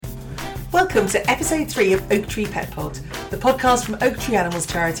Welcome to episode 3 of Oak Tree Pet Pod, the podcast from Oak Tree Animals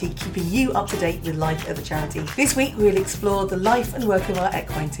Charity, keeping you up to date with life at the charity. This week we'll explore the life and work of our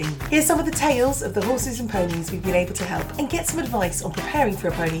equine team. Here's some of the tales of the horses and ponies we've been able to help, and get some advice on preparing for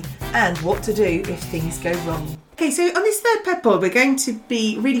a pony and what to do if things go wrong. Okay, so on this third Pet Pod, we're going to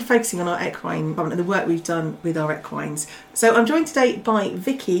be really focusing on our equine department and the work we've done with our equines. So I'm joined today by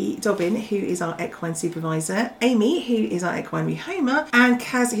Vicky Dobbin, who is our equine supervisor, Amy, who is our equine rehomer, and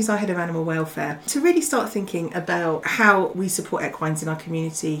Kaz, who's our head of animal welfare, to really start thinking about how we support equines in our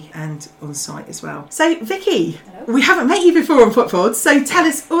community and on site as well. So Vicky, hello. We haven't met you before on Pet Pod, so tell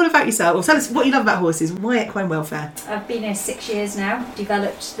us all about yourself, or tell us what you love about horses. Why equine welfare? I've been here 6 years now,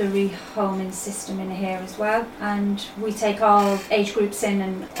 developed the rehoming system in here as well, and we take all age groups in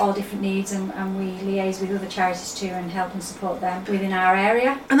and all different needs, and we liaise with other charities too and help and support them within our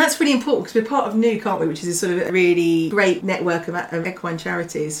area. And that's really important because we're part of NU, can't we, which is a sort of a really great network of equine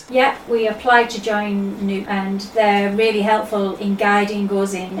charities. Yeah, we applied to join NU and they're really helpful in guiding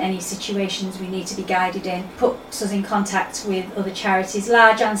us in any situations we need to be guided in, puts us in contact with other charities,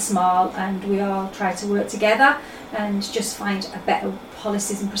 large and small, and we all try to work together and just find a better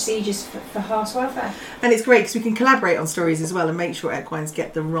policies and procedures for horse welfare. And it's great because we can collaborate on stories as well and make sure equines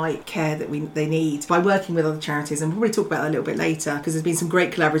get the right care that they need by working with other charities, and we'll probably talk about that a little bit later because there's been some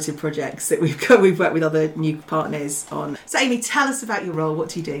great collaborative projects that we've worked with other new partners on. So Amy, tell us about your role. What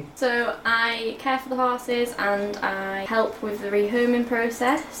do you do? So I care for the horses and I help with the rehoming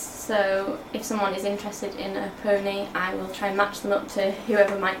process. So if someone is interested in a pony, I will try and match them up to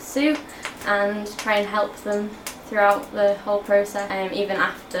whoever might suit and try and help them throughout the whole process, even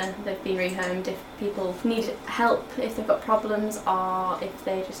after they've been rehomed. If people need help, if they've got problems, or if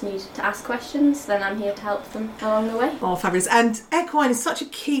they just need to ask questions, then I'm here to help them along the way. Oh, fabulous. And equine is such a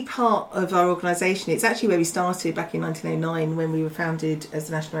key part of our organisation. It's actually where we started back in 1909 when we were founded as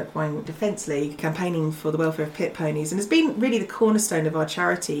the National Equine Defence League, campaigning for the welfare of pit ponies, and it's been really the cornerstone of our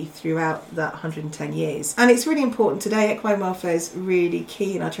charity throughout that 110 years. And it's really important today. Equine welfare is really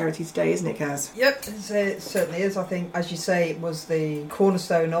key in our charity today, isn't it, Kaz? Yep, it certainly is. I think, as you say, it was the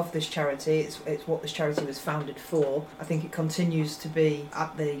cornerstone of this charity. It's what this charity was founded for. I think it continues to be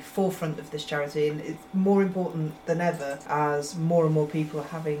at the forefront of this charity, and it's more important than ever as more and more people are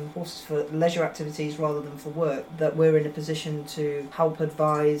having horses for leisure activities rather than for work, that we're in a position to help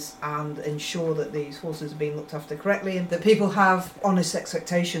advise and ensure that these horses are being looked after correctly, and that people have honest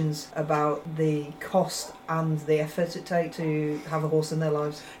expectations about the cost and the effort it takes to have a horse in their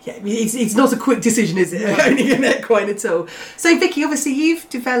lives. Yeah, it's not a quick decision, is it? Owning an equine at all. So Vicky, obviously you've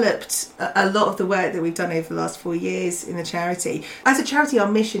developed a lot of the work that we've done over the last 4 years in the charity. As a charity, our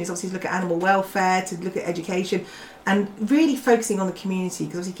mission is obviously to look at animal welfare, to look at education, and really focusing on the community,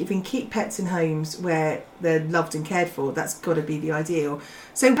 because obviously if we can keep pets in homes where they're loved and cared for, that's got to be the ideal.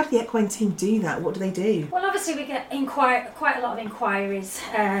 So how do the equine team do that? What do they do? Well, obviously we get quite a lot of inquiries,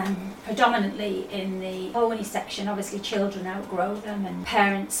 predominantly in the pony section. Obviously children outgrow them and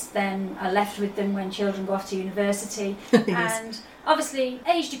parents then are left with them when children go off to university. Yes. And obviously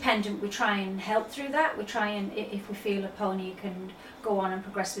age dependent, we try and help through that. We try and, if we feel a pony can go on and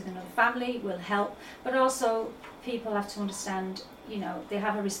progress with another family, we'll help. But also people have to understand, they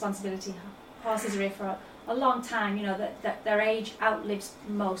have a responsibility. Horses are here for a long time, that their age outlives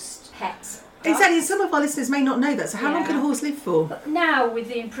most pets. Exactly, and some of our listeners may not know that. So how long can a horse live for? But now, with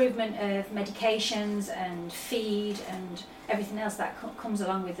the improvement of medications and feed and everything else that comes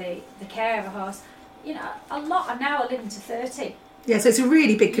along with the care of a horse, a lot are now living to 30. Yeah, so it's a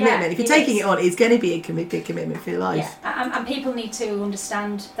really big commitment. Yeah, if you're taking it on, it's going to be a big commitment for your life. Yeah, and people need to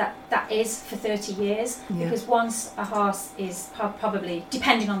understand that is for 30 years, because once a horse is probably,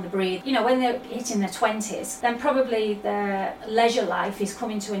 depending on the breed, when they're hitting their 20s, then probably their leisure life is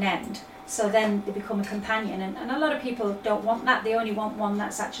coming to an end. So then they become a companion, and a lot of people don't want that. They only want one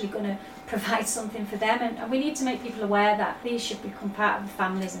that's actually going to provide something for them, and we need to make people aware that these should become part of the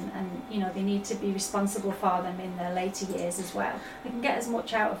families, and they need to be responsible for them in their later years as well. They can get as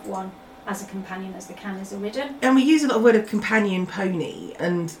much out of one as a companion as they can as a ridden. And we use a lot of word of companion pony,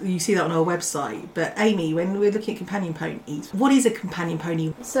 and you see that on our website. But Amy, when we're looking at companion ponies, what is a companion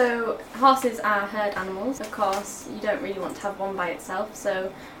pony? So horses are herd animals. Of course, you don't really want to have one by itself,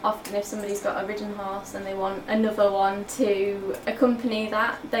 so often if somebody's got a ridden horse and they want another one to accompany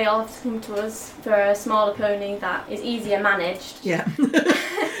that, they all have to come to us for a smaller pony that is easier managed. Yeah.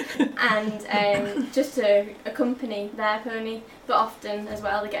 And just to accompany their pony, but often as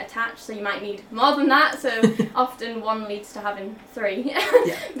well they get attached, so you might need more than that, so often one leads to having 3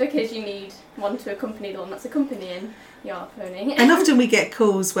 because you need one to accompany the one that's accompanying. your pony. And often we get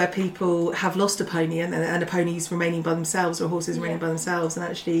calls where people have lost a pony and a pony's remaining by themselves, or horses remaining by themselves. And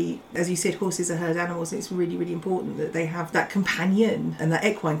actually, as you said, horses are herd animals, and it's really, really important that they have that companion and that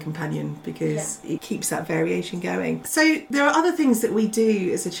equine companion, because it keeps that variation going. So there are other things that we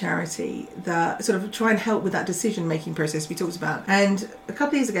do as a charity that sort of try and help with that decision-making process we talked about. And a couple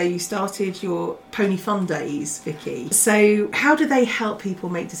of years ago, you started your Pony Fun Days, Vicky. So how do they help people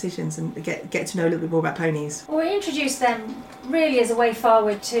make decisions and get to know a little bit more about ponies? Well, we introduced them really as a way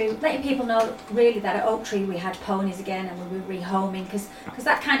forward to letting people know really that at Oak Tree we had ponies again and we were rehoming, because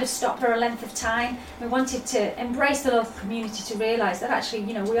that kind of stopped for a length of time. We wanted to embrace the local community to realise that actually,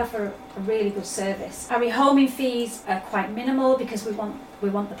 you know, we offer a really good service. Our rehoming fees are quite minimal because we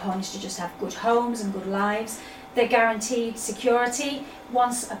want the ponies to just have good homes and good lives. They're guaranteed security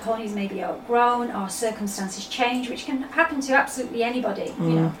once a pony's maybe outgrown or circumstances change, which can happen to absolutely anybody. You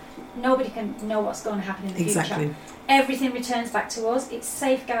know, nobody can know what's going to happen in the future. Everything returns back to us. It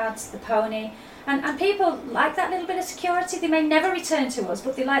safeguards the pony. And people like that little bit of security. They may never return to us,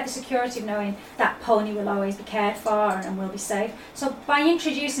 but they like the security of knowing that pony will always be cared for and will be safe. So by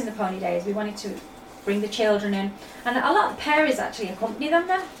introducing the Pony Days, we wanted to bring the children in. And a lot of the parents actually accompany them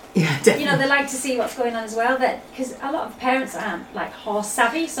then. Yeah, definitely. You know, they like to see what's going on as well, because a lot of parents aren't like horse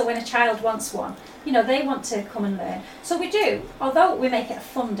savvy, so when a child wants one, you know, they want to come and learn. So we do, although we make it a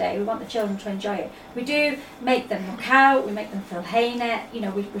fun day, we want the children to enjoy it, we do make them look out, we make them fill hay net, you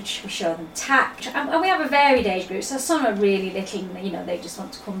know, we show them tack, and we have a varied age group, so some are really little, you know, they just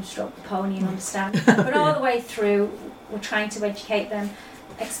want to come stroke the pony and understand, but all the way through we're trying to educate them,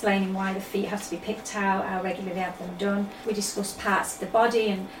 explaining why the feet have to be picked out, how regularly they have them done. We discuss parts of the body,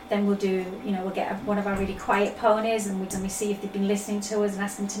 and then we'll do, you know, we'll get one of our really quiet ponies and we see if they've been listening to us and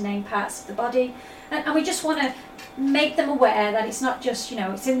ask them to name parts of the body. And we just want to make them aware that it's not just, you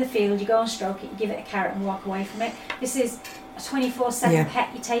know, it's in the field, you go and stroke it, you give it a carrot and walk away from it. This is a 24/7 pet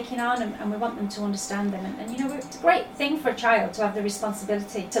you're taking on, and we want them to understand them. And you know, it's a great thing for a child to have the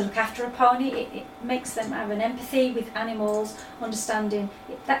responsibility to look after a pony. It makes them have an empathy with animals, understanding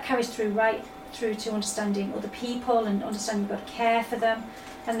that carries through right through to understanding other people and understanding you've got to care for them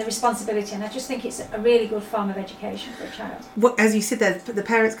and the responsibility. And I just think it's a really good form of education for a child. Well, as you said there, the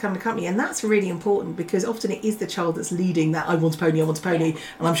parents come to accompany, and that's really important because often it is the child that's leading that I want a pony.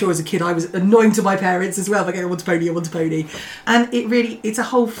 And I'm sure as a kid I was annoying to my parents as well, like I want a pony. And it's a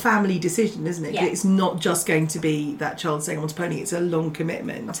whole family decision, isn't it? It's not just going to be that child saying I want a pony, it's a long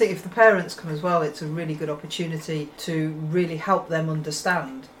commitment. I think if the parents come as well, it's a really good opportunity to really help them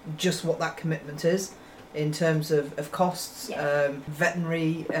understand just what that commitment is in terms of costs,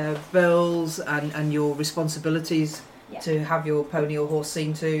 veterinary bills and your responsibilities to have your pony or horse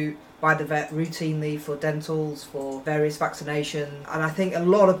seen to by the vet routinely for dentals, for various vaccinations. And I think a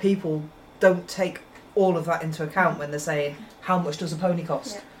lot of people don't take all of that into account when they're saying, how much does a pony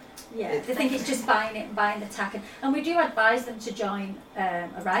cost? Yeah, they think it's just buying it and buying the tack. And we do advise them to join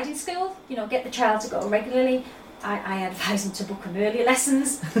a riding school, you know, get the child to go regularly. I advise them to book them earlier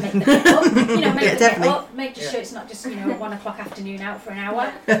lessons, make them get up, you know, make them get up, make sure it's not just, you know, 1 o'clock afternoon out for an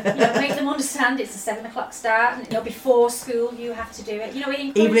hour. You know, make them understand it's a 7 o'clock start, and you know, before school you have to do it. You know,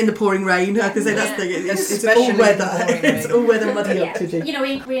 even in the pouring rain, I can say that's the thing. It's all weather. It's all weather muddy up to do. You know,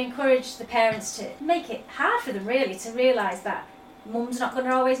 we encourage the parents to make it hard for them really to realise that Mum's not going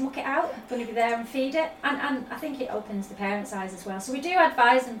to always muck it out, going to be there and feed it, and I think it opens the parents' eyes as well. So we do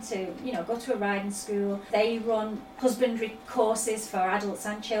advise them to, you know, go to a riding school. They run husbandry courses for adults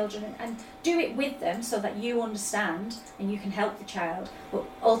and children, and do it with them so that you understand and you can help the child, but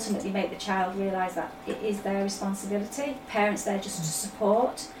ultimately make the child realise that it is their responsibility. Parents there just to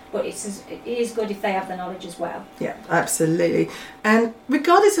support, but it is good if they have the knowledge as well. Yeah, absolutely. And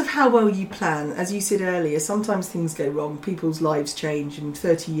regardless of how well you plan, as you said earlier, sometimes things go wrong, people's lives change, and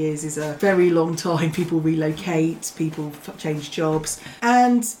 30 years is a very long time. People relocate, people change jobs,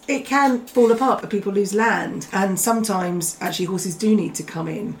 and it can fall apart, people lose land, and sometimes actually horses do need to come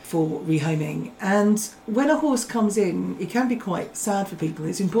in for rehoming. And when a horse comes in, it can be quite sad for people.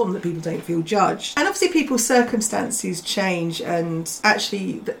 It's important that people don't feel judged. And obviously people's circumstances change, and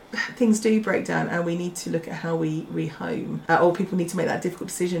actually things do break down, and we need to look at how we rehome, or people need to make that difficult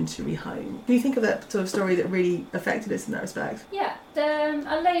decision to rehome. Can you think of that sort of story that really affected us in that respect? Yeah,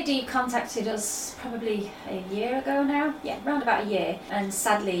 a lady contacted us probably a year ago now, around about a year, and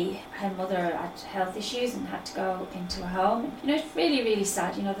sadly her mother had health issues and had to go into a home. You know, it's really, really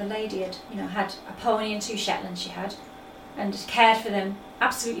sad. You know, the lady had, you know, had a pony and 2 Shetlands she had, and cared for them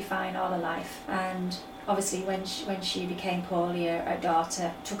absolutely fine all her life. And obviously when she became poorly, her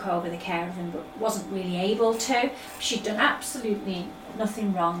daughter took over the care of them, but wasn't really able to. She'd done absolutely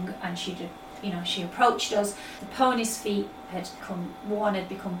nothing wrong, and she'd she approached us. The pony's feet one had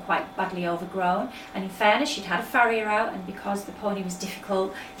become quite badly overgrown, and in fairness she'd had a farrier out, and because the pony was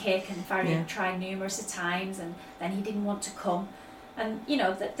difficult, Kick and farrier tried numerous of times, and then he didn't want to come, and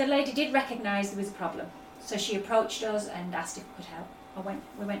the lady did recognise there was a problem, so she approached us and asked if we could help.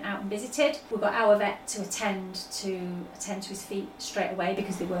 We went out and visited. We got our vet to attend to his feet straight away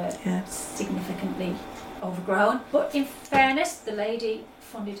because they were significantly overgrown, but in fairness the lady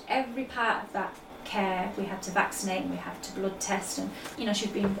funded every part of that care. We had to vaccinate, we had to blood test, and she's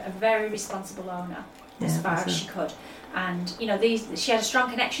been a very responsible owner as far as she could. And she had a strong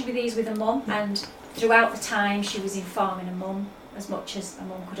connection with her mum, and throughout the time she was informing her mum as much as a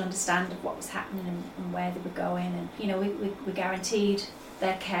mum could understand of what was happening and where they were going, and we guaranteed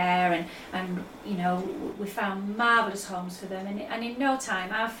their care, and we found marvellous homes for them, and in no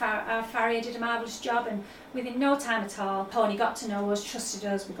time our farrier did a marvellous job, and within no time at all Pony got to know us, trusted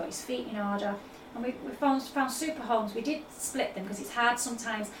us, we got his feet in order, and we found super homes. We did split them because it's hard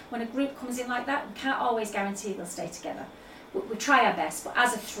sometimes when a group comes in like that. We can't always guarantee they'll stay together. We try our best, but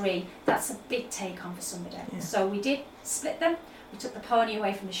as a 3, that's a big take on for somebody. So we did split them. We took the pony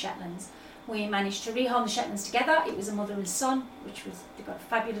away from the Shetlands. We managed to rehome the Shetlands together. It was a mother and son, they got a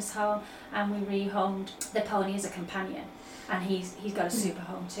fabulous home, and we rehomed the pony as a companion. And he's got a super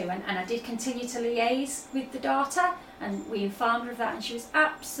home too. And I did continue to liaise with the daughter, and we informed her of that, and she was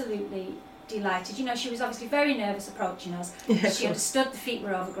absolutely delighted. She was obviously very nervous approaching us. She understood the feet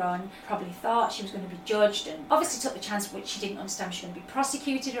were overgrown, probably thought she was going to be judged, and obviously took the chance, which she didn't understand she was going to be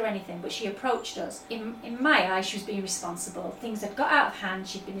prosecuted or anything, but she approached us. In my eyes, she was being responsible. Things had got out of hand,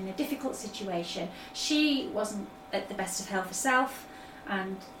 she'd been in a difficult situation, she wasn't at the best of health herself,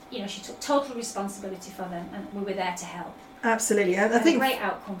 and she took total responsibility for them, and we were there to help. Absolutely, and I think a great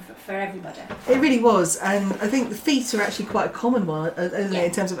outcome for everybody. It really was, and I think the feet are actually quite a common one, isn't it,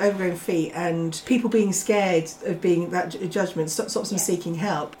 in terms of overgrown feet, and people being scared of being that judgment stops them seeking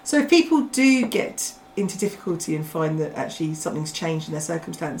help. So if people do get into difficulty and find that actually something's changed in their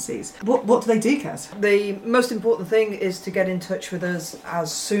circumstances, what do they do, Kaz? The most important thing is to get in touch with us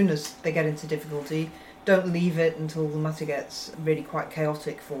as soon as they get into difficulty. Don't leave it until the matter gets really quite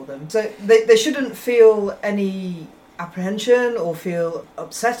chaotic for them. So they shouldn't feel any apprehension or feel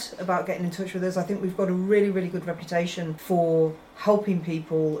upset about getting in touch with us. I think we've got a really, really good reputation for helping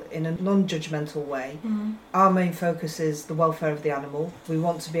people in a non-judgmental way. Our main focus is the welfare of the animal. We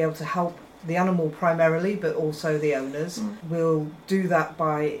want to be able to help the animal primarily, but also the owners. We'll do that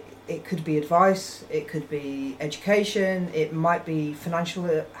by, it could be advice, it could be education, it might be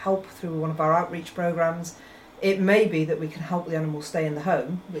financial help through one of our outreach programs. It may be that we can help the animal stay in the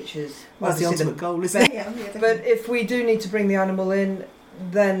home, which is that's the ultimate goal, isn't it? But if we do need to bring the animal in,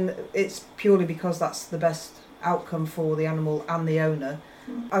 then it's purely because that's the best outcome for the animal and the owner.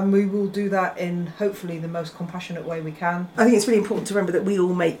 And we will do that in hopefully the most compassionate way we can. I think it's really important to remember that we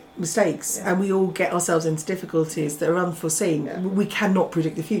all make mistakes and we all get ourselves into difficulties that are unforeseen. We cannot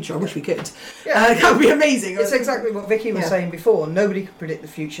predict the future. I wish we could. That would be amazing. It's exactly what Vicky was saying before. Nobody could predict the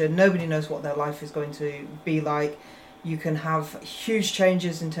future. Nobody knows what their life is going to be like. You can have huge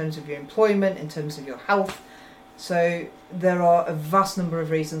changes in terms of your employment, in terms of your health. So there are a vast number of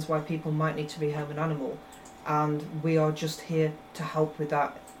reasons why people might need to rehome an animal. And we are just here to help with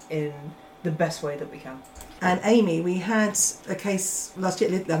that in the best way that we can. And Amy, we had a case last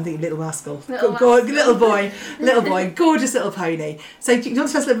year, I'm thinking Little Rascal. Little boy, gorgeous little pony. So do you want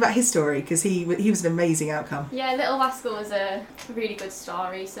to tell us a little about his story? Because he was an amazing outcome. Yeah, Little Rascal was a really good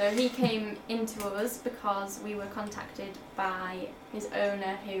story. So he came into us because we were contacted by his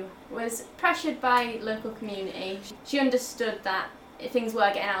owner, who was pressured by local community. She understood that things were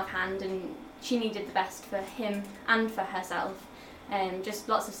getting out of hand and she needed the best for him and for herself. Just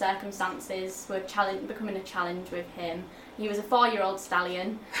lots of circumstances were becoming a challenge with him. He was a 4-year-old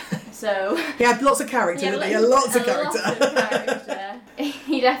stallion, so he had lots of character, didn't he? He had lots of character.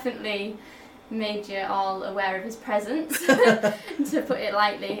 He definitely made you all aware of his presence, to put it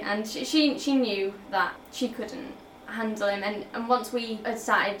lightly. And she knew that she couldn't handle him, and once we had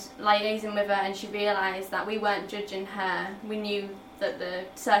started liaising with her and she realised that we weren't judging her, we knew that the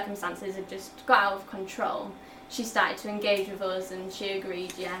circumstances had just got out of control. She started to engage with us and she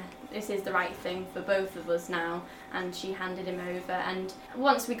agreed, yeah, this is the right thing for both of us now, and she handed him over. And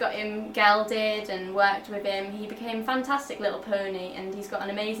once we got him gelded and worked with him, he became a fantastic little pony, and he's got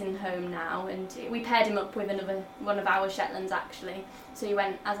an amazing home now, and we paired him up with one of our Shetlands actually, so he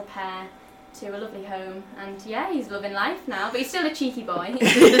went as a pair to a lovely home, and yeah, he's loving life now, but he's still a cheeky boy.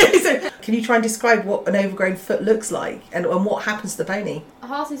 So, can you try and describe what an overgrown foot looks like and what happens to the pony? A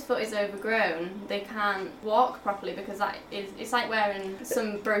horse's foot is overgrown. They can't walk properly because it's like wearing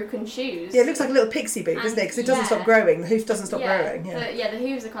some broken shoes. Yeah, it looks like a little pixie boot, doesn't it? Because it doesn't stop growing. The hoof doesn't stop growing. The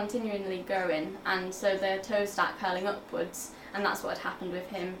hooves are continually growing, and so the toes start curling upwards, and that's what had happened with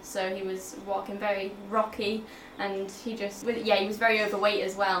him. So he was walking very rocky, and he was very overweight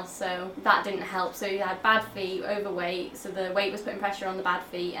as well, so that didn't help. So he had bad feet, overweight, so the weight was putting pressure on the bad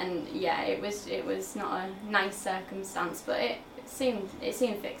feet, and yeah, it was not a nice circumstance, but it seemed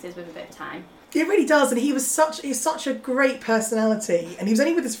fixes with a bit of time. It really does, and he's such a great personality, and he was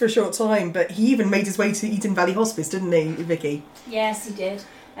only with us for a short time, but he even made his way to Eaton Valley Hospice, didn't he, Vicky? Yes, he did.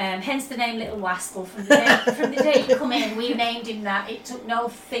 Hence the name Little Wascal. From the day he come in, we named him that. It took no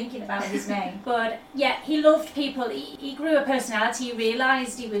thinking about his name. But yeah, he loved people. He grew a personality. He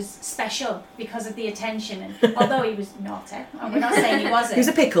realised he was special because of the attention. And although he was naughty, and we're not saying he wasn't. He was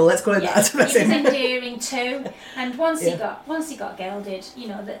a pickle, let's call it that. He was endearing too. And once he got gelded, you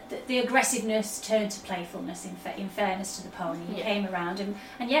know, the aggressiveness turned to playfulness. In fairness to the pony, he came around,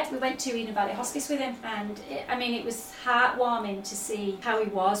 and yet we went to Eden Valley Hospice with him, and it was heartwarming to see how he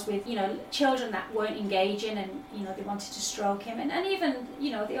was with, you know, children that weren't engaging, and, you know, they wanted to stroke him, and even,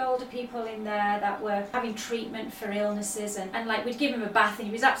 you know, the older people in there that were having treatment for illnesses, and like we'd give him a bath and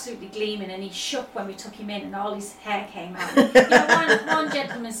he was absolutely gleaming, and he shook when we took him in and all his hair came out. You know, one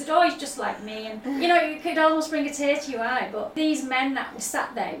gentleman said, "Oh, he's just like me," and you know, you could almost bring a tear to your eye. But these men that were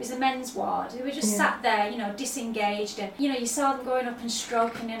sat there, it was a men's ward, they were just sat there, you know, disengaged, and you know, you saw them going up and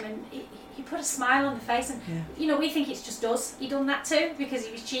stroking him, and he put a smile on the face, and you know, we think it's just us. He done that too because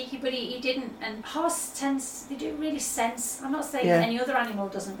he was cheeky, but he didn't. And horse they do really sense. I'm not saying any other animal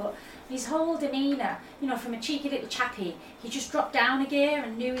doesn't, but his whole demeanour, you know, from a cheeky little chappie, he just dropped down a gear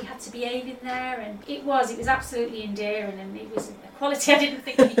and knew he had to behave in there, and it was absolutely endearing, and it was a quality I didn't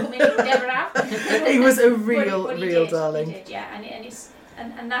think when he come in he would ever have. He was a real darling. He did, yeah,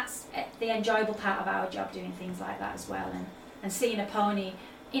 and that's the enjoyable part of our job, doing things like that as well, and seeing a pony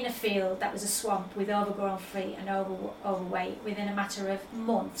in a field that was a swamp with overgrown feet and overweight within a matter of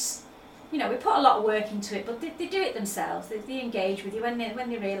months. You know, we put a lot of work into it, but they do it themselves. They engage with you when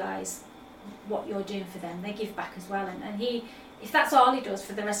they realise what you're doing for them. They give back as well, and he, if that's all he does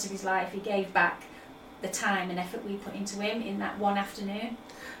for the rest of his life, he gave back the time and effort we put into him in that one afternoon.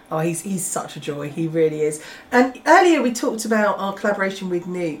 Oh, he's such a joy. He really is. And earlier we talked about our collaboration with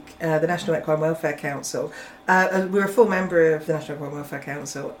NUC, the National Equine Welfare Council. We're a full member of the National Equine Welfare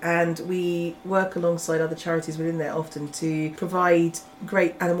Council, and we work alongside other charities within there often to provide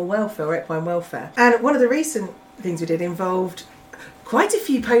great animal welfare or equine welfare. And one of the recent things we did involved quite a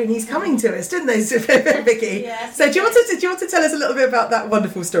few ponies coming to us, didn't they, Vicky? Yes. So do you want to tell us a little bit about that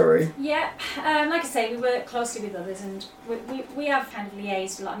wonderful story? Yeah, like I say, we work closely with others, and we have kind of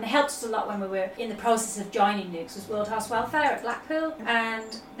liaised a lot, and they helped us a lot when we were in the process of joining NUCS, was World Horse Welfare at Blackpool,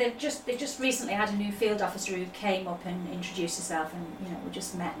 and they've just recently had a new field officer who came up and introduced herself, and you know, we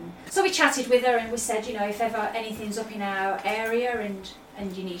just met, and so we chatted with her, and we said, you know, if ever anything's up in our area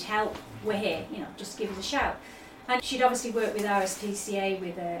and you need help, we're here, you know, just give us a shout. And she'd obviously worked with RSPCA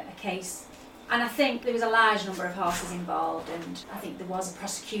with a case, and I think there was a large number of horses involved, and I think there was a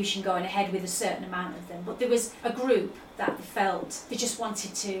prosecution going ahead with a certain amount of them, but there was a group that they felt they just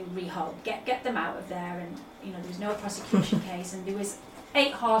wanted to rehold, get them out of there, and you know, there was no prosecution case, and there was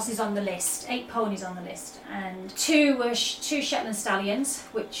 8 horses on the list, 8 ponies on the list, and 2 were 2 Shetland stallions,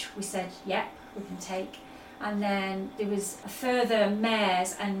 which we said, yeah, we can take. And then there was a further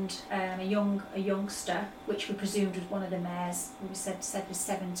mares and a youngster, which we presumed was one of the mares. We said was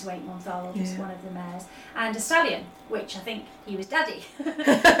 7 to 8 months old, was one of the mares, and a stallion, which I think he was daddy.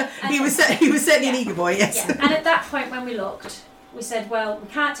 he was certainly an eager boy, yes. Yeah. And at that point, when we looked, we said, well, we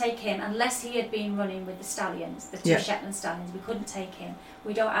can't take him unless he had been running with the stallions, the 2 Shetland stallions. We couldn't take him.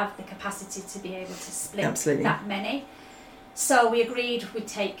 We don't have the capacity to be able to split that many. So we agreed we'd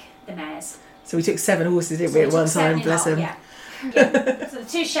take the mares. So we took 7 horses, didn't we, at one time, bless them. Yeah. So the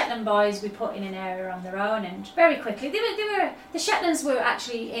 2 Shetland boys we put in an area on their own, and very quickly the Shetlands were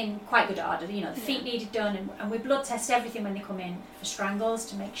actually in quite good order. You know, the feet needed done, and we blood test everything when they come in for strangles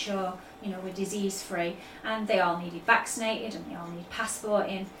to make sure, you know, we're disease free, and they all needed vaccinated and they all need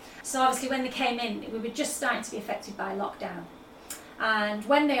passporting. So obviously when they came in, we were just starting to be affected by lockdown. And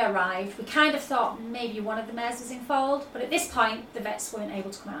when they arrived, we kind of thought maybe one of the mares was in fold, but at this point the vets weren't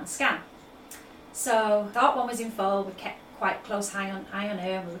able to come out and scan. So thought one was in fold. We kept quite close eye on her,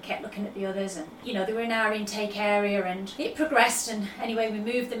 and we kept looking at the others, and you know, they were in our intake area, and it progressed, and anyway we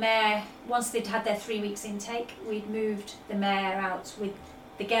moved the mare. Once they'd had their 3 weeks intake, we'd moved the mare out with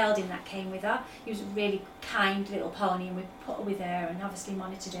the gelding that came with her. He was a really kind little pony, and we put her with her and obviously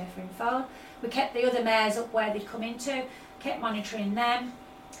monitored her for info. We kept the other mares up where they'd come into, kept monitoring them,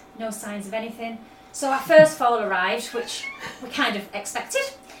 no signs of anything. So our first foal arrived, which we kind of expected,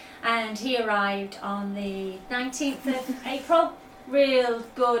 and he arrived on the 19th of April. Real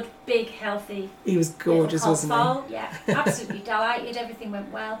good, big, healthy. He was gorgeous, wasn't foal. Yeah, absolutely delighted. Everything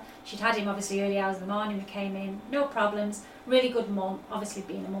went well. She'd had him obviously early hours of the morning. We came in, no problems. Really good mum, obviously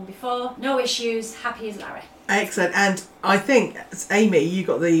being a mum before. No issues, happy as Larry. Excellent. And I think, Amy, you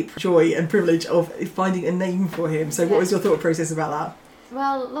got the joy and privilege of finding a name for him. So what was your thought process about that?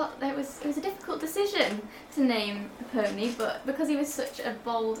 Well, it was a difficult decision to name a pony, but because he was such a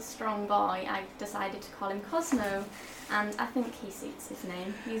bold, strong boy, I decided to call him Cosmo. And I think he suits his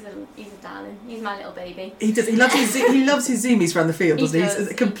name. He's a darling. He's my little baby. He does. He loves his zoomies around the field, doesn't he? He's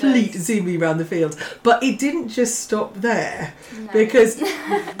a complete zoomie around the field. But it didn't just stop there, because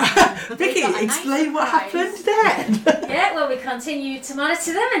Vicky, explain what happened then. Yeah, well, we continued to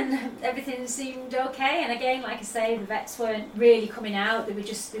monitor them, and everything seemed okay. And again, like I say, the vets weren't really coming out. They were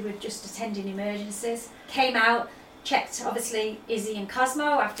just attending emergencies. Came out. Checked, obviously, Izzy and Cosmo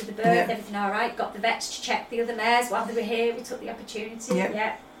after the birth, everything all right. Got the vets to check the other mares while they were here. We took the opportunity.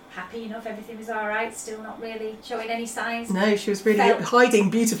 Yeah, happy enough, everything was all right. Still not really showing any signs. No, she was really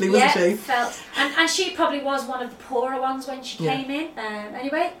hiding beautifully, wasn't she? Felt. And she probably was one of the poorer ones when she came in.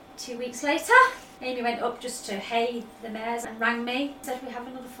 Anyway, 2 weeks later, Amy went up just to hay the mares and rang me, said we have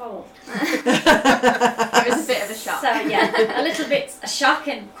another foal. It was a bit of a shock. So yeah, a little bit a shock,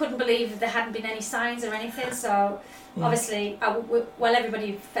 and couldn't believe there hadn't been any signs or anything. So obviously,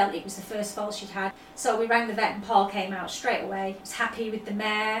 everybody felt it was the first foal she'd had. So we rang the vet, and Paul came out straight away. He was happy with the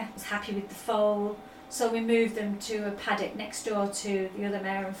mare, was happy with the foal. So we moved them to a paddock next door to the other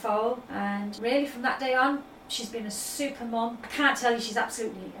mare and foal. And really from that day on, she's been a super mum. I can't tell you, she's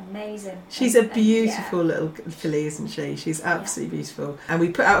absolutely amazing. She's a beautiful little filly, isn't she? She's absolutely beautiful. And we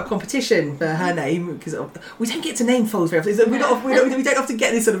put out a competition for her name, because we don't get to name foals very often. So we don't often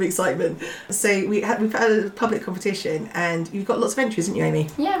get this sort of excitement. So we put out a public competition, and you've got lots of entries, didn't you, Amy?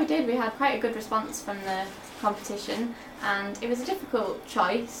 Yeah, we did. We had quite a good response from the competition, and it was a difficult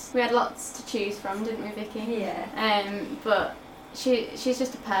choice. We had lots to choose from, didn't we, Vicky? Yeah. But she's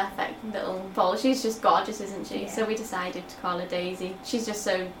just a perfect little foal. She's just gorgeous, isn't she? So we decided to call her Daisy. She's just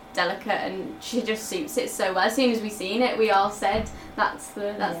so delicate, and she just suits it so well. As soon as we seen it, we all said that's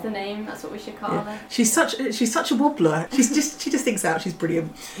the name. That's what we should call her. She's such a wobbler. She just thinks out. She's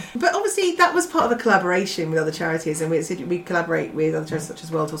brilliant. But obviously that was part of a collaboration with other charities, and we collaborate with other charities such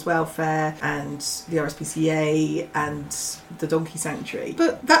as World Horse Welfare and the RSPCA and the Donkey Sanctuary.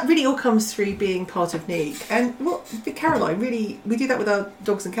 But that really all comes through being part of NEAG. And Caroline, really, we do that with our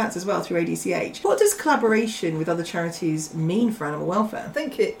dogs and cats as well through ADCH. What does collaboration with other charities mean for animal welfare? I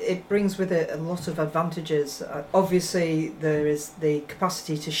think it brings with it a lot of advantages. Obviously, there is the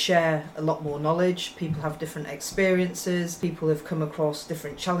capacity to share a lot more knowledge. People have different experiences. People have come across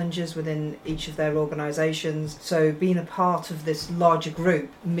different challenges within each of their organisations. So being a part of this larger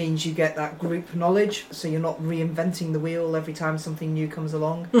group means you get that group knowledge, so you're not reinventing the wheel every time something new comes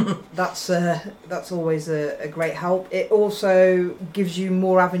along. That's always a great help. It also gives you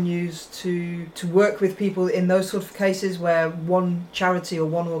more avenues to work with people in those sort of cases where one charity or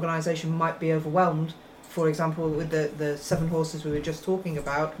one organisation might be overwhelmed. For example, with the 7 horses we were just talking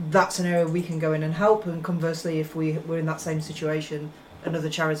about, that's an area we can go in and help, and conversely, if we're in that same situation, another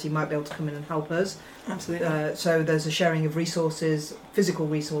charity might be able to come in and help us. Absolutely. So there's a sharing of resources, physical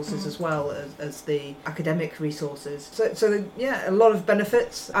resources as well as the academic resources. So yeah, a lot of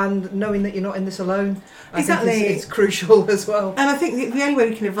benefits, and knowing that you're not in this alone, exactly, I think it's crucial as well. And I think the only way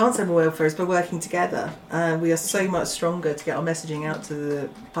we can advance animal welfare is by working together. We are so much stronger to get our messaging out to the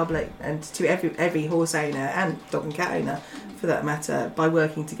public and to every horse owner and dog and cat owner, for that matter, by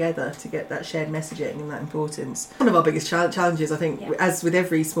working together to get that shared messaging and that importance. One of our biggest challenges, I think, as with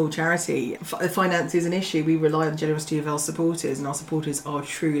every small charity, finance is an issue. We rely on the generosity of our supporters, and our supporters are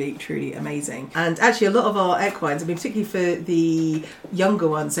truly, truly amazing. And actually, a lot of our equines, I mean, particularly for the younger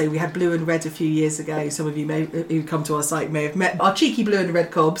ones, so we had Blue and Red a few years ago. Some of you who come to our site may have met our cheeky Blue and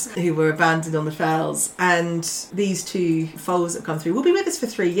Red cobs who were abandoned on the fells. And these 2 foals that have come through will be with us for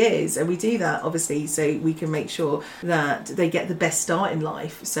 3 years, and we do that obviously so we can make sure that they get the best start in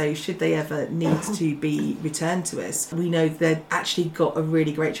life. So should they ever need to be returned to us, we know they've actually got a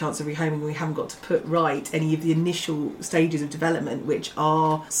really great chance of rehoming. We haven't got to put right any of the initial stages of development, which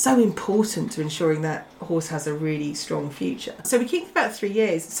are so important to ensuring that horse has a really strong future. So we keep them about 3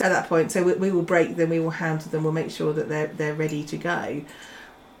 years. So at that point, so we will break them, we will handle them, we'll make sure that they're ready to go.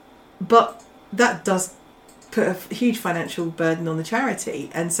 But that does put a huge financial burden on the charity,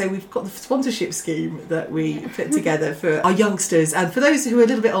 and so we've got the sponsorship scheme that we put together for our youngsters and for those who are a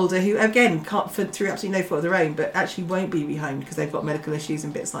little bit older, who again can't, through absolutely no fault of their own, but actually won't be rehomed because they've got medical issues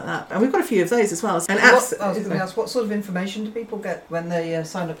and bits like that. And we've got a few of those as well. And I was going to ask, what sort of information do people get when they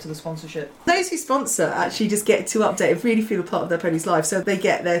sign up to the sponsorship? Those who sponsor actually just get to update and really feel a part of their pony's life. So they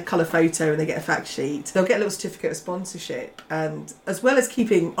get their colour photo and they get a fact sheet. They'll get a little certificate of sponsorship, and as well as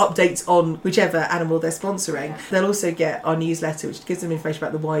keeping updates on whichever animal they're sponsoring, they'll also get our newsletter, which gives them information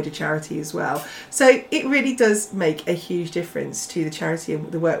about the wider charity as well. So it really does make a huge difference to the charity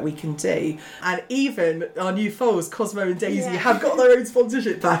and the work we can do. And even our new foals, Cosmo and Daisy, have got their own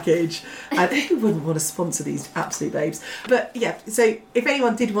sponsorship package. And who wouldn't want to sponsor these absolute babes? But yeah, so if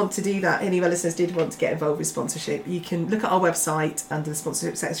anyone did want to do that, any of our listeners did want to get involved with sponsorship, you can look at our website under the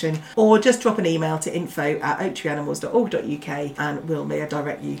sponsorship section, or just drop an email to info@oaktreeanimals.org.uk and we'll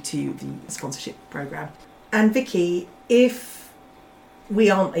direct you to the sponsorship programme. And Vicky, if we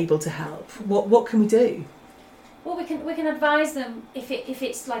aren't able to help, what can we do? Well, we can advise them if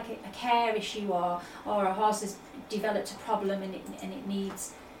it's like a care issue or a horse has developed a problem and it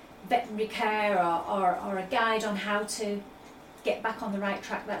needs veterinary care or a guide on how to get back on the right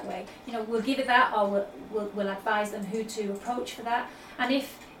track that way. You know, we'll give it that, or we'll advise them who to approach for that. And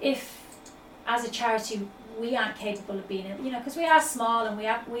if as a charity we aren't capable of being, you know, because we are small and we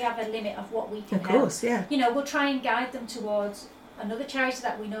have a limit of what we can help. Of course, yeah. You know, we'll try and guide them towards another charity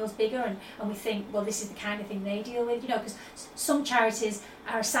that we know is bigger, and we think, well, this is the kind of thing they deal with, you know, because some charities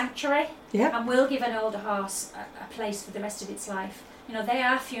are a sanctuary, and will give an older horse a place for the rest of its life. You know, they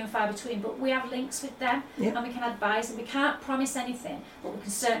are few and far between, but we have links with them, and we can advise them. We can't promise anything, but we can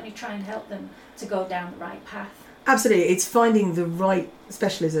certainly try and help them to go down the right path. Absolutely, it's finding the right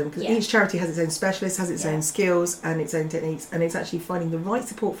specialism, because each charity has its own specialist, has its own skills and its own techniques, and it's actually finding the right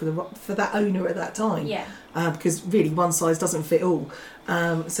support for that owner at that time. Because really one size doesn't fit all.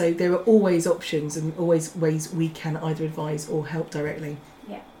 So there are always options and always ways we can either advise or help directly.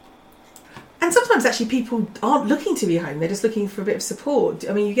 And sometimes actually people aren't looking to be home, they're just looking for a bit of support.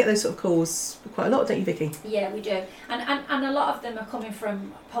 I mean, you get those sort of calls quite a lot, don't you, Vicky? Yeah, we do. And a lot of them are coming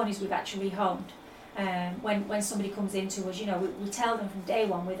from ponies we've actually rehomed. When somebody comes into us, you know, we tell them from day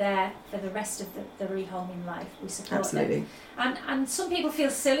one we're there for the rest of the rehoming life. We support them. And some people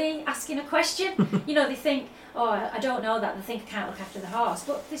feel silly asking a question. You know, they think, oh, I don't know that. They think I can't look after the horse.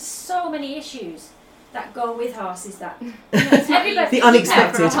 But there's so many issues that go with horses that, you know, everybody, the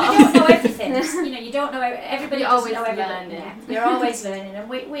unexpected. You don't know everything. You know, you don't know everybody. You're always know learning. Yeah, you're always learning, and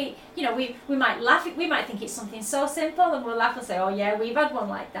we you know, we might laugh. We might think it's something so simple, and we'll laugh and say, oh yeah, we've had one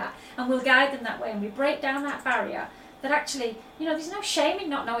like that, and we'll guide them that way, and we break down that barrier. That actually, you know, there's no shame in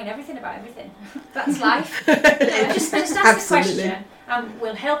not knowing everything about everything. That's life. Just ask the question, and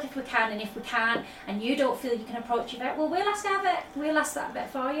we'll help if we can, and if we can't, and you don't feel you can approach your vet, well, we'll ask our vet. We'll ask that vet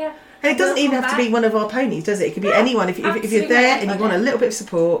for you. And it doesn't even have to be one of our ponies, does it? It could be anyone. If you're there and you want a little bit of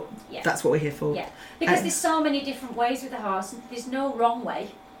support, that's what we're here for. Yeah, because there's so many different ways with the horse. There's no wrong way.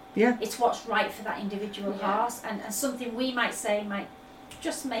 Yeah. It's what's right for that individual horse, and something we might say might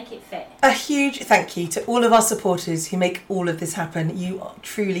just make it fit. A huge thank you to all of our supporters who make all of this happen. You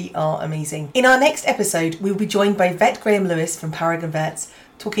truly are amazing. In our next episode, we'll be joined by Vet Graham Lewis from Paragon Vets,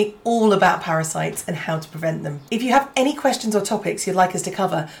 talking all about parasites and how to prevent them. If you have any questions or topics you'd like us to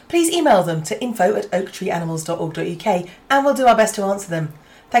cover, please email them to info@oaktreeanimals.org.uk and we'll do our best to answer them.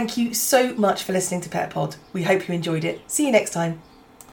 Thank you so much for listening to Pet Pod. We hope you enjoyed it. See you next time.